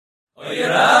So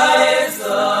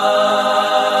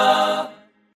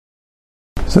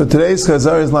today's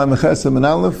Chazar is Lamed Chesed and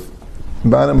Aleph,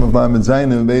 bottom of Lamed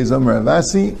Zayin and Beis Amar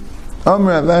Avasi.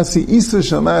 Amar Avasi, Isa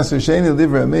Shal Maaser Sheni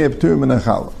Livra Mei Ptur Min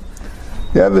HaChala.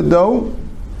 You have a dough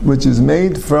which is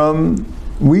made from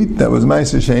wheat that was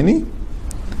Maaser Sheni.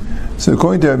 So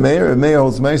according to Rameir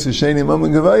holds Maaser Sheni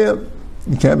Mammon Gavaya.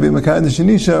 You can't be Mekadosh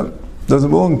Shanisha. Doesn't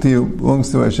belong to you. It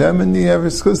belongs to Hashem, and you have a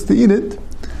schus to eat it.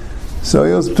 So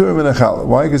he was Ptur Min HaChala.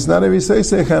 Why? Because it's not a Risay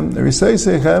Sechem. A Risay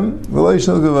Sechem V'lo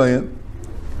Shal Gavaya.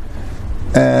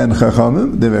 And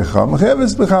Chachamim, Devei Chacham,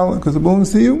 Chayavis B'chala, because it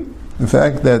belongs to you. The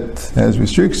fact that has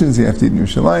restrictions, you have to eat in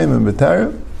Yerushalayim and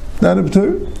B'tara, not a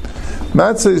B'tur.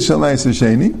 Matzah is Shal Maaser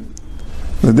Sheni,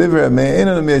 L'Divra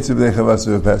Me'enon Me'etzu B'dei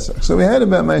Chavasu V'Pesach. So we had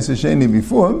about Maaser Sheni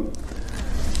before.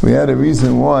 We had a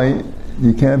reason why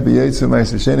you can't be Yetzu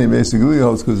Maaser Sheni, basically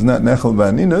holds because it's not Nechel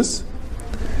Ba'aninos.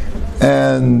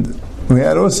 And we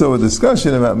had also a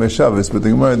discussion about Meshavos, but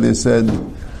the Gemara there said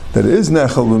that it is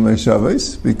Nechel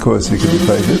B'Meshavos, because he can be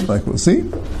paid, like we'll see.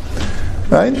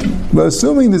 Right? But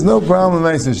assuming there's no problem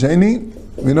with Maaser Sheni,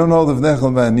 we don't hold of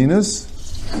Nechel Ba'aninos,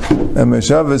 and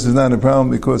Meshavos is not a problem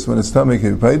because when his stomach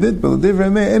he paid it, but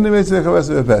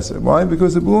why?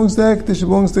 Because it belongs to Hektish, it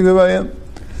belongs to Gavaya.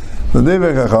 You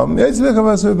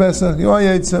are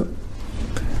Yetzah.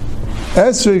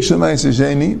 Esrig Shal Maaser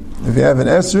Sheni, if you have an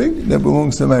Esrig that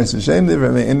belongs to Maaser Sheni,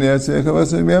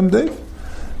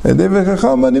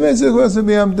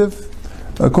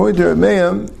 according to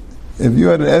Rameir, if you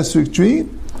had an esrog tree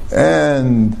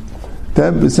and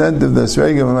 10% of the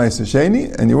esrogim of Maaser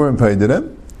Sheni and you weren't paid to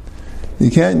them, you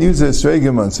can't use the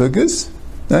esrogim on sukkahs,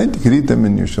 right? You could eat them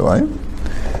in Yerushalayim,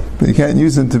 but you can't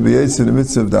use them to be yetzer in the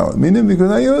midst of dalat minim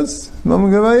because I use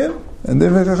Mammon Gavaya and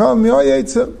Devei Chacham you are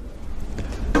yetzer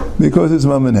because it's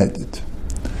Mammon Hetet.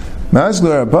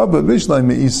 Mashler Abba Bishlai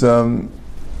Me'isa.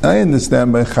 I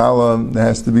understand by Chala there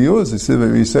has to be yours. It's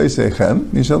yours. It's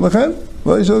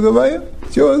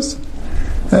yours. It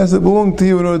has to belong to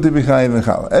you in order to be Chayiv and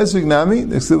Chala. Esrik Nami,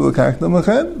 the Ksibel Kaktam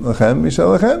Lechem, Lechem,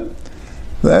 Mishal Lechem.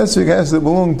 The Esrik has to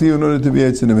belong to you in order to be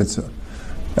Yetz in the Mitzvah.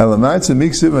 Elamatza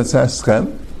Miksiv Matzah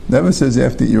Schem never says you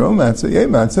have to eat your own matzah. Yeh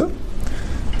matzah.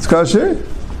 It's kosher,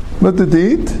 but to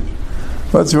eat.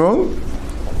 What's wrong?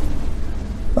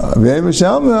 You have Xavier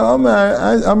Shavah.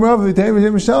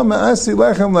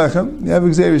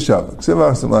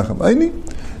 Ksevachsim lechem eini.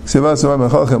 Ksevachsim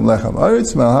lechem lechem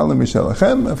aretz. Malhalim mishal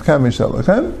lechem. Afkam mishal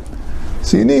lechem.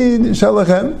 So you need mishal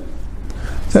lechem.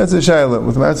 That's a shayla.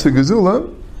 With matzah gezula,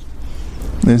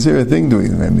 is there a thing? Do we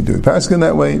paskin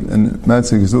that way? And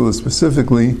matzah gezula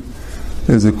specifically,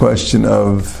 there's a question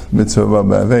of mitzvah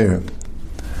ba'aveir.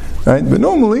 Right? But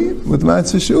normally, with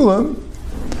matzah shula,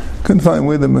 couldn't find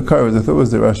where the makar is. I thought it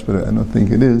was the Rush, but I don't think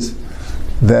it is.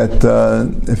 That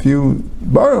if you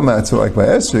borrow matzah like by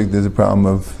esrog, there's a problem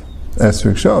of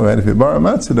esrog shah, right? If you borrow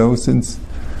matzah though, since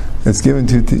it's given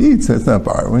to you to eat, so it's not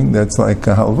borrowing. That's like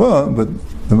a halva, but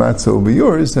the matzah will be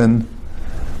yours, and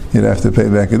you'd have to pay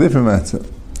back a different matzah.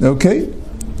 Okay,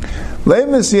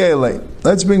 let's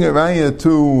bring a raya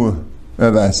to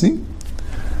Ravasi.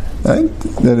 Right?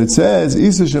 That it says,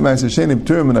 Isa Shemaaser Sheni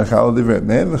Ptur Min HaChala Divrei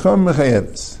Me'eh V'cham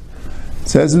Mechayeves. It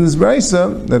says in this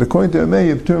brisa that according to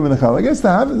Rameir, Ptur Min HaChala. I guess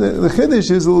the chiddush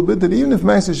is a little bit that even if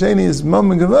Maaser Sheni is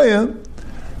Mammon Gavaya,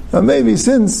 maybe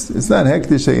since it's not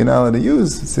hektish that you're not allowed to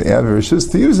use, say you have a rishus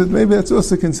to use it, maybe that's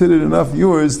also considered enough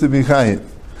yours to be chayiv.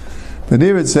 But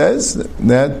here it says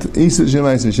that Isa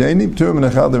Shemaaser Sheni Ptur Min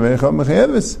HaChala Divrei V'cham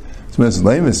Mechayeves. It's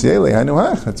Mesleim Esyelei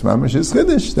Hanuach. That's mamash is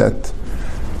chiddush that.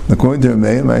 According to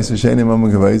Rameir, Maaser Sheni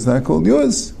Mammon Gavaya is not called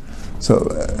yours. So,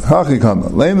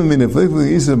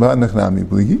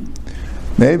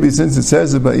 maybe since it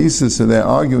says about Isa, so they're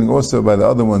arguing also by the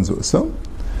other ones also.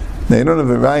 Now, you don't have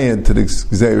a raya to the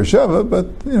Gzeir Shava, but,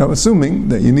 assuming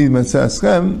that you need Matzah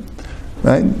Schem,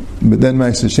 right? But then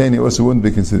Maaser Sheni also wouldn't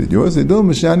be considered yours. They do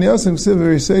Mishani Yosem Ksiv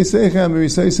Verisei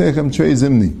Sechem Trei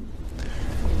Zimni.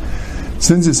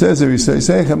 Since it says Verisei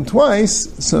Sechem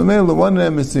twice, so maybe one of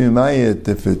them is to Yumayit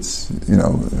if it's,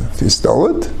 if you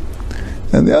stole it.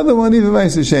 And the other one, even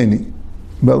Maaser Sheni.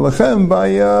 But Lechem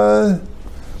by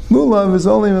Lulav is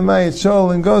only Mamayit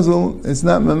Shol and Gozel. It's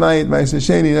not Mamayit Maaser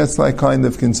Sheni. That's like kind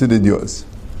of considered yours.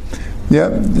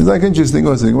 Yeah, it's like interesting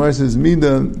also. The Gemara says,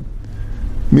 Mida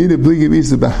Pligi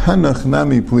Bisa B'Hanach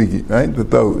Nami Pligi, right? With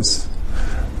those.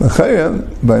 L'chaya,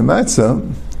 by Matzah,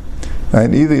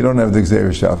 right? Either you don't have the Gzeir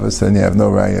Shavas and you have no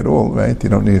raya at all, right? You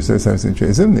don't need to say something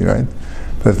Trei Zimni, right?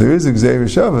 But if there is a Gzeir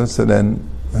Shavas, so then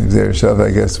Gzeir Shav,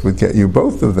 I guess, would get you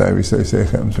both of the Arisei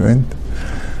Sechems, right?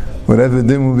 Whatever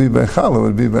din would be by Chala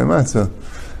would be by Matzah,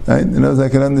 right? And as I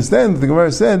can understand, the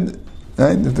Gemara said,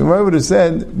 Right? If the Gemara would have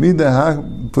said, Mida ha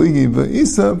pligi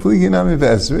v'isa, pligi nami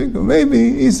v'esrik, or maybe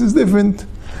Isa is different.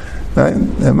 Right?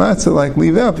 And matzah like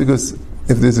leave out, because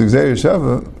if there's a Gzeir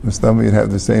Shava, Mustama you'd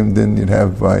have the same din you'd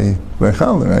have by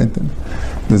Challah, right? And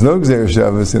there's no Gzeir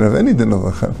Shava, so you don't have any din of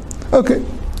Lachav. Okay,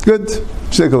 good.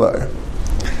 Shekalar.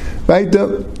 Right,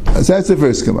 so that's the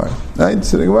first Gemara. Right?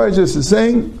 So the Gemara just is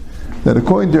saying that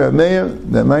according to Rav Meir,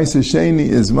 that Ma'aser Sheni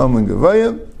is Mammon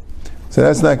Gavaya, so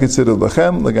that's not considered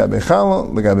Lachem, Lagabe Challah,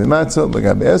 Lagabe Matzah,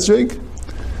 Lagabe Esrik.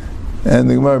 And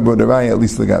the Gemara brought a raya at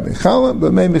least Lagabe Challah,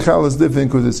 but maybe Challah is different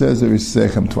because it says there is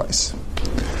Sechem twice.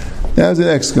 Now the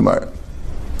next Gemara.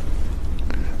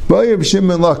 Boyer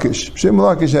b'Shimon Lakish. Shimon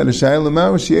Lakish had a shayla.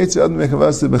 Ma'u she'etz ad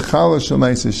mechavasa b'chala shel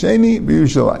Ma'aser Sheni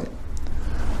b'Yushalayim.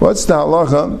 What's the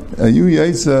halacha? You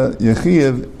yaitza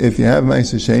yechiyev if you have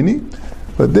Ma'aser Sheni,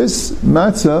 but this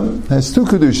matzah has two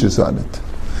kedushas on it.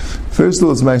 First of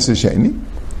all, it's Ma'aser Sheni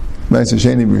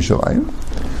b'Yushalayim,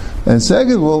 and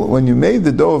second of all, when you made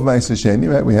the dough of Ma'aser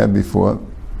Sheni, right, we had before,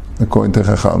 according to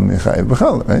Chacham, Yechayev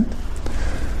b'chala, right?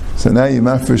 So now you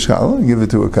mafresh challah and give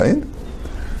it to a kain.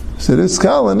 So this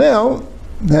challah now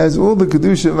has all the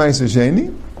kedusha of Ma'aser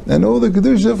Sheni and all the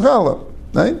kedusha of challah,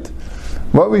 right?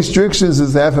 What restrictions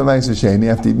does they have for Ma'aser Sheni? You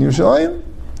have to eat in Yerushalayim.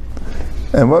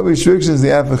 And what restrictions do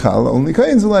they have for challah? Only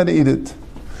kain's allowed to eat it.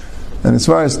 And as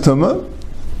far as tumah,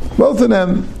 both of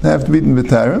them have to be eaten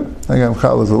b'tara. Again,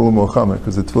 challah is a little more chamer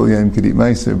because the Tvul Yom could eat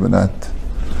meiser, but not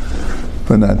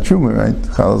truma, right?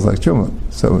 Challah is like truma,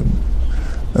 so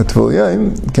a Tvul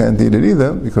Yom can't eat it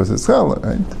either because it's challah,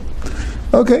 right?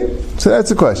 Okay, so that's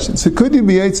the question. So could you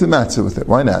be Yetzer Matzah with it?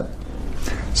 Why not?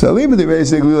 So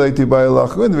basically,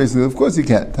 of course you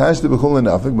can't.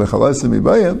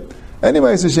 Any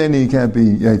Ma'aser Sheni you can't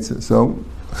be Yetzer. So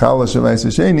Challah Shel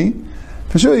Ma'aser Sheni,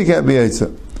 for sure you can't be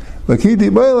Yetzer.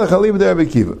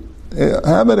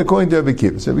 How about according to Rabbi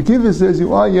Kiva? So Rabbi Kiva says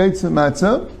you are Yetzer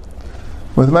Matzah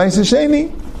with Ma'aser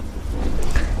Sheni.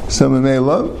 So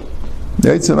Memela,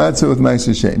 Yetzer Matzah with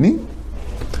Ma'aser Sheni.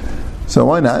 So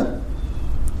why not?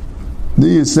 Do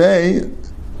you say,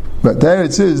 but there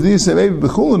it says, do you say maybe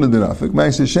B'chulin Adonafik,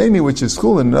 Ma'aser Sheni, which is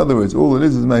Chulin, in other words, all it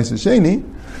is Ma'aser Sheni,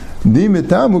 Di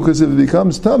Mitamu, because if it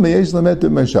becomes Tami, Yesh Lamet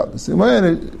Me'shavas.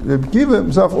 Rabbi Kiva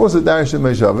himself also Darish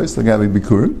Me'shavas, like having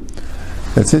Bikurim,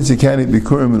 that since you can't eat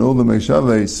Bikurim and all the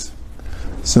Me'shavas,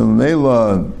 so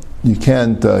Me'la, you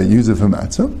can't use it for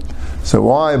Matzah. So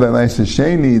why by Ma'aser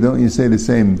Sheni don't you say the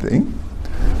same thing?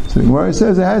 So the Gemara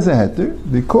says it has a heter,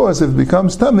 because if it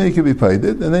becomes Tameh, it can be paid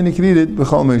it, and then you can eat it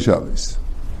b'chol me'shavos.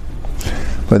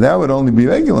 But that would only be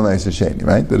regular Ma'aser Sheni,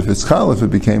 right? But if it's Chal, if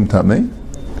it became Tameh,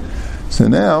 so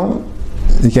now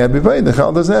you can't be paid. The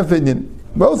Chal doesn't have Vidyan.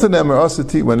 Both of them are also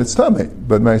when it's Tameh,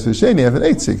 but Ma'aser Sheni have an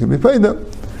Eitzah, it can be paid up.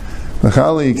 The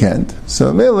Chal you can't.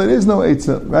 So Mil, it is no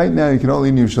Eitzah. Right now you can only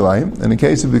eat in Yerushalayim, and in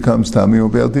case it becomes Tameh, you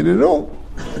won't be able to eat it at all.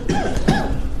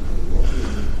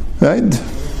 Right?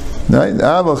 Right?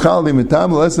 Let's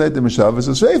say the Meshavas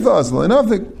is Sheifa Asla.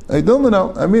 I don't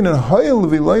know. I mean, in Hoyel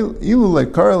Ilu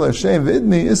like Karl Hashem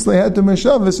Vidni Isle had to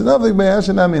Meshavas and nothing by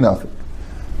Hashem Aminafik.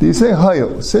 Do you say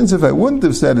Hoyel? Since if I wouldn't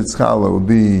have said it's Chala,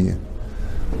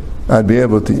 I'd be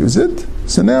able to use it.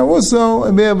 So now also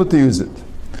I'd be able to use it.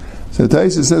 So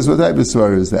Taisa says, what type of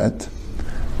svara is that?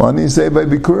 Why don't you say by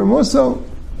Bikurim also?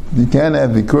 You can't have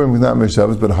Bikurim without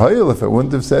Meshavas, but Hoyel, if I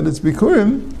wouldn't have said it's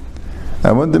Bikurim,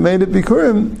 I wouldn't have made it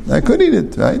Bikurim, I could eat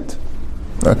it, right?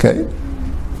 Okay.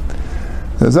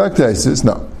 So Zaktai says,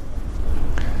 no.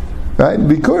 Right?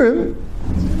 Bikurim,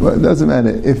 well, it doesn't matter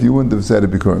if you wouldn't have said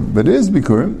it Bikurim, but it is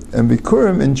Bikurim, and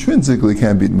Bikurim intrinsically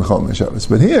can't be Mechol Meshavas.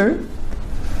 But here,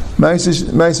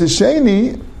 Ma'aser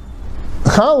Sheni,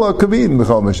 Challah could be eaten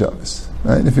Mechol Meshavas.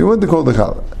 Right? If you want to call the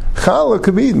Challah. Challah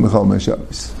could be eaten Mechol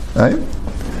Meshavas. Right?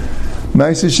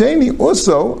 Ma'aser Sheni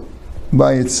also,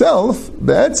 by itself,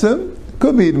 Be'etzem,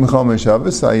 could be eaten Mechol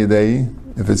Meshavas, Sayidei,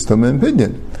 if it's Tumah and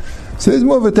Pidyon. So it's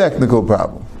more of a technical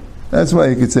problem. That's why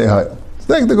you could say Hayel. It's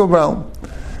a technical problem.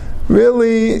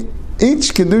 Really,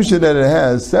 each Kedusha that it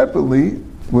has separately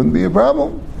wouldn't be a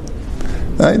problem.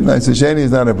 Right? Ma'aser Sheni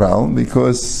is not a problem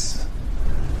because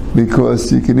you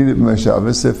can eat it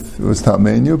Meshavas if it was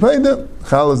Tameh and you paid it.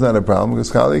 Chal is not a problem because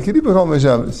Chal you can eat Mechol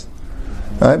Meshavas.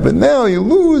 Right? But now you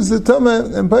lose the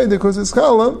Tameh and paid it because it's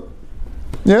Chala.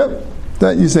 Yeah,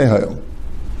 that you say Hayel.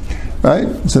 Right?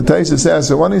 So Taisa says,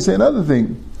 so why don't you say another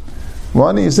thing?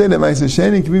 Why don't you say that Ma'aser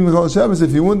Sheni can be Mechol Shabbos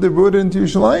if you wouldn't have brought it into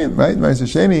Yerushalayim? Right? Ma'aser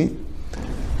Sheni,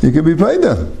 you can be paid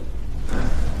there.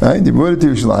 Right? You brought it to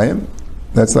Yerushalayim.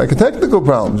 That's like a technical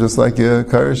problem, just like a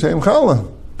Kar Shem Chala.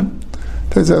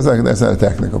 Taisa says that's not a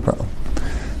technical problem.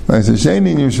 Ma'aser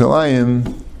Sheni in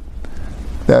Yerushalayim,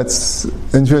 That's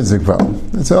intrinsic problem.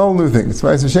 It's a whole new thing. It's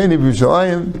Ma'aser Sheni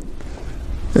b'Yushalayim.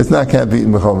 It's not can't be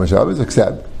eaten b'chol Shabbos,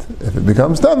 except if it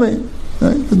becomes tummy.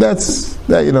 Right? But that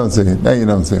you don't say. That you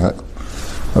don't say hayil.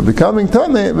 But becoming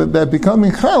tummy, but that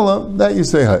becoming chala, that you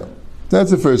say hayil.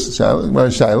 That's the first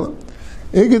shaila.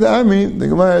 Igad Ami, the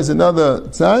Gemara has another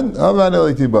tzad. Avad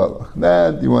el tibalach.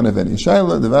 That you won't have any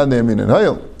shaila. The vad yamin and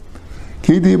hayil.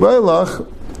 Ki tibalach,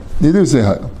 you do say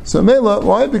hayil. So mela,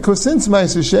 why? Because since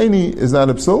Ma'aser Sheni is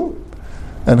not a psul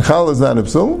and chala is not a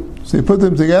psul, so you put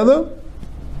them together.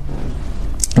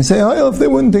 You say hayil if they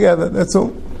weren't together. That's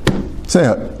all. Say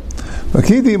hayil. But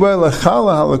ki tibalach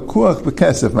chala halakuach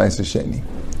b'kesef Ma'aser Sheni.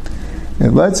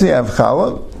 And let's say you have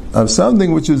chala of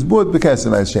something which is bought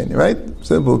b'kesef Ma'aser Sheni, right?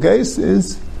 Simple case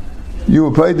is you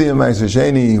were paid the Ma'aser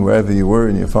Sheni wherever you were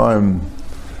in your farm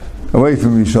away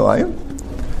from Yerushalayim.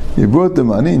 You brought the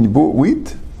money and you bought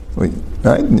wheat, right?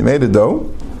 And you made a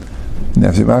dough. And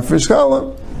after you mafresh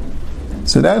challah,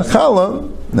 so that challah,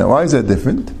 now why is that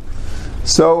different?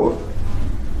 So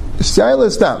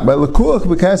shaila stop by lekuach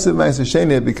b'kesef Ma'aser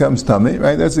Sheni it becomes tummy,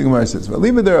 right? That's the Gemara says. But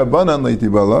leave it there abanan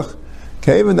leitibalach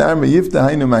ka'evan da'arma yifta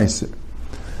hainu ma'aser.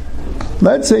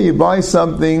 Let's say you buy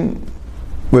something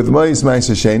with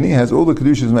Ma'aser Sheni, has all the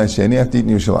kedushas of Ma'aser Sheni, after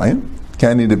eating Yerushalayim,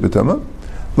 can't eat it b'tumah.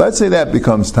 Let's say that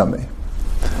becomes tummy.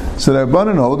 So the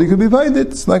Rabbanan hold, you could be paid it.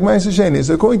 It's like Ma'aser Sheni.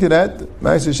 So according to that,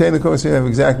 Ma'aser Sheni, of course, you have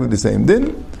exactly the same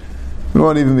din. We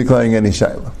won't even be declaring any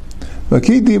shayla. The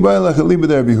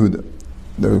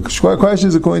question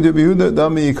is according to Yehuda,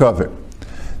 Dami Yikaver.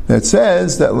 That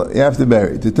says that you have to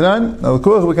bury it.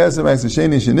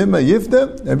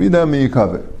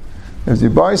 If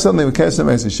you buy something with Kesem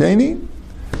Ma'aser Sheni,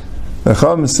 the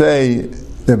Chum say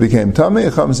that became tummy,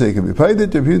 the Chum say it can be paid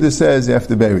it, the Yehuda says you have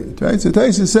to bury it. Right? So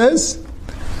Taisa says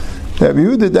that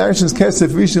Yehuda darshans Kesef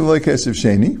Rishon like Kesef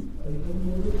Sheni.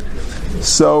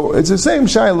 So it's the same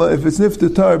shaila if it's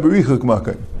niftatar b'richuk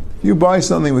makan. You buy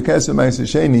something with Kesef Ma'aser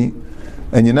Sheni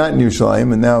and you're not in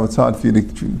Yerushalayim and now it's hard for you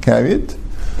to carry it.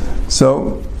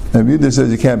 So Yehuda says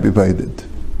you can't be paid it.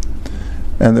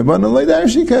 And the Bana like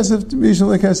Darshi Kesef Rishon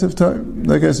like Kesef Tar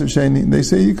like Kesef Sheni. They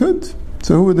say you could.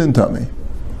 So who would then tell me?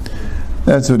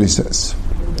 That's what he says.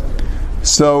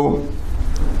 So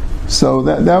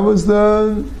that was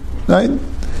the right.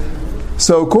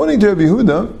 So according to Rabbi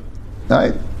Yehuda,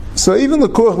 right. So even the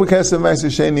koch with Kesef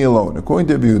Ma'aser Sheni alone, according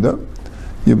to Rabbi Yehuda,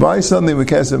 you buy something with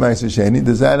Kesef Ma'aser Sheni.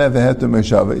 Does that have a heter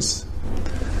meishavis?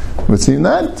 Would seem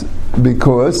not,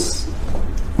 because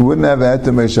we wouldn't have a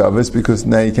heter meishavis because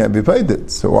now you can't be paid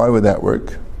it. So why would that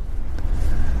work?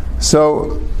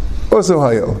 So also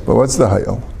hayil, but what's the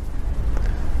hayil?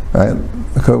 Right?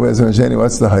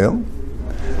 What's the hayil?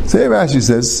 So here Rashi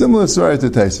says similar story to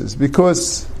Taisus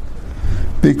because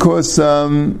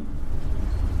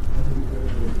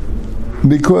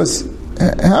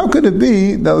how could it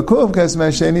be that the Kol of Kesef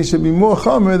Ma'aser Sheni should be more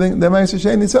chamer than Ma'aser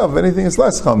Sheni itself? If anything, it's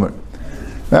less chamer.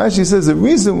 Rashi says the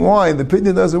reason why the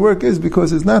pidyon doesn't work is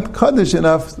because it's not kaddish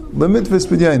enough l'mitvus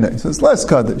pidyaynai, so it's less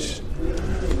kaddish.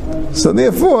 So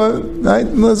therefore, right,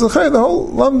 the whole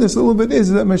lumdus a little bit is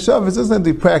that Meshavas doesn't have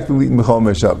to be practically eaten b'chol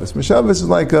Meshavas. Meshavas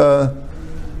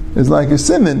is like a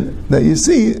simon that you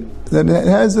see that it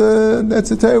has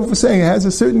that's a terrible saying, it has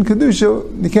a certain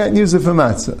kedusha, you can't use it for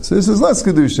matzah. So this is less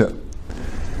kedusha.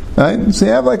 Right? So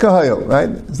you have like a hayil, right?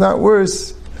 It's not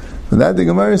worse. But that the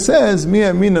Gemara says, Mi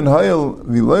amin and hayil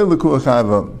v'loy l'kuach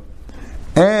hava.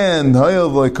 And hayil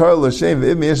v'loykar l'shem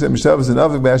v'im yesh Meshavas and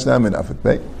afik b'ashnam and afik,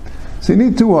 right? So you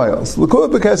need two hayils. L'kuach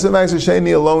b'kesef Ma'aser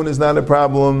Sheni alone is not a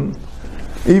problem,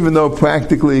 even though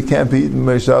practically it can't be eaten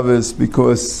Meshavas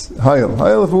because hayil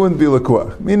if it wouldn't be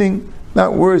l'kuach, meaning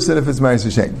not worse than if it's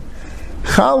Ma'aser Sheni.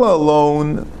 Chala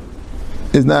alone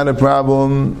is not a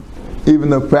problem,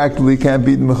 even though practically can't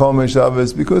be eaten b'chol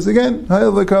Meshavas because again,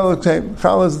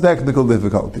 chala is a technical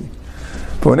difficulty.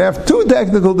 But when you have two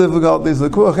technical difficulties,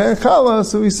 l'kuach and chala,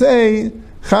 so we say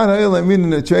chad hayil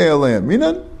aminan etrei alei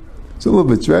aminan. It's a little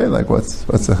bit trey, like what's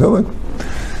the chiluk?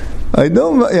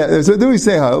 So do we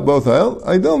say hayil, both hayil?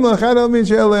 I don't know chad hayil min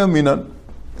etrei alei aminan.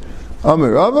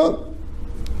 Amir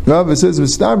Rava says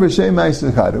Mistarba Shem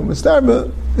Ma'aser Chadu.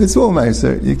 Mistarba, it's all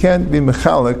Ma'aser. You can't be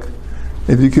mechalik.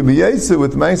 If you could be Yetzer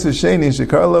with Ma'aser Sheni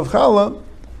Shekar Lav Chala,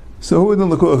 so who would the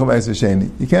L'kuach of Ma'aser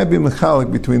Sheni? You can't be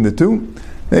mechalik between the two.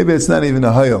 Maybe it's not even a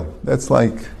hayil. That's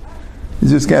like you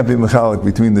just can't be mechalik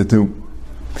between the two.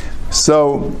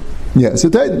 So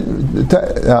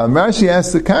Rashi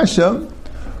asks the kasha,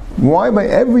 why by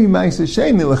every Ma'aser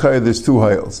Sheni l'chayr there's two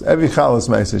hayils? Every Chala is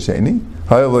Ma'aser Sheni.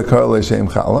 Hayil l'kar l'shem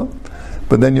Chala.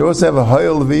 But then you also have a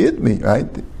hayil v'yitmi, right?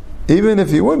 Even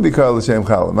if you wouldn't be kar l'shem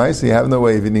chala, right? So you have no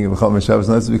way of eating b'chol Meshavas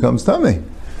unless it becomes tummy.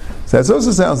 So that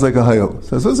also sounds like a hayol.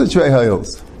 So it's also trei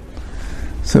hayos.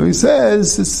 So he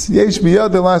says, yesh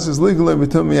biyada lashes legal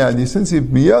bitum miyad. Since you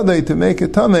biyada to make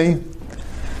it tummy,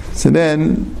 so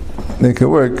then they can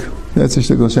work. That's a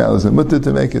shtickle shalos. And mutter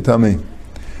to make it tummy.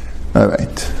 All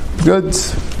right. Good.